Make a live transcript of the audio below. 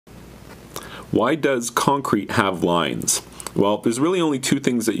Why does concrete have lines? Well, there's really only two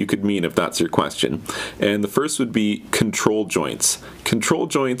things that you could mean if that's your question. And the first would be control joints. Control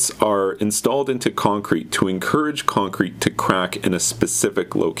joints are installed into concrete to encourage concrete to crack in a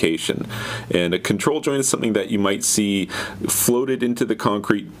specific location. And a control joint is something that you might see floated into the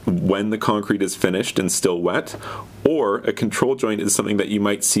concrete when the concrete is finished and still wet, or a control joint is something that you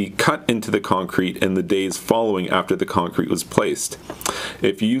might see cut into the concrete in the days following after the concrete was placed.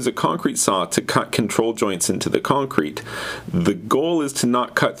 If you use a concrete saw to cut control joints into the concrete, the goal is to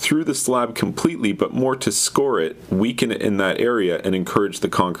not cut through the slab completely, but more to score it, weaken it in that area, and encourage the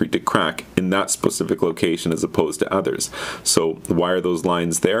concrete to crack in that specific location as opposed to others. So why are those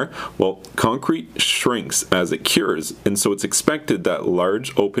lines there? Well, concrete shrinks as it cures, and so it's expected that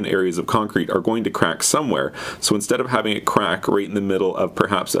large open areas of concrete are going to crack somewhere. So instead of having it crack right in the middle of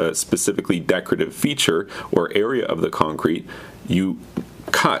perhaps a specifically decorative feature or area of the concrete, you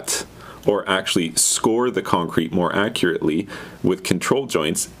cut or actually score the concrete more accurately with control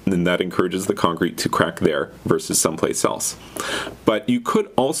joints, and that encourages the concrete to crack there versus someplace else. But you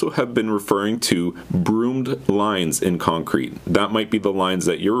could also have been referring to broomed lines in concrete. That might be the lines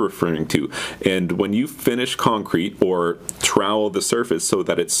that you're referring to. And when you finish concrete or trowel the surface so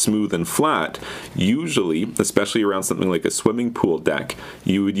that it's smooth and flat, usually, especially around something like a swimming pool deck,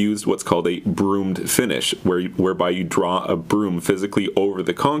 you would use what's called a broomed finish, whereby you draw a broom physically over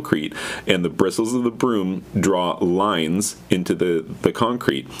the concrete, and the bristles of the broom draw lines into the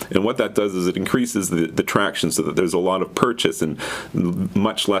concrete. And what that does is it increases the traction so that there's a lot of purchase and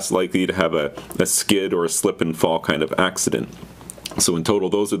much less likely to have a skid or a slip and fall kind of accident. So in total,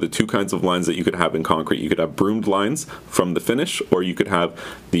 those are the two kinds of lines that you could have in concrete. You could have broomed lines from the finish, or you could have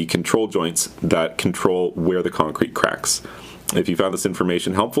the control joints that control where the concrete cracks. If you found this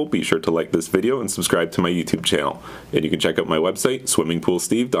information helpful, be sure to like this video and subscribe to my YouTube channel. And you can check out my website,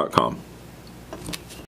 swimmingpoolsteve.com.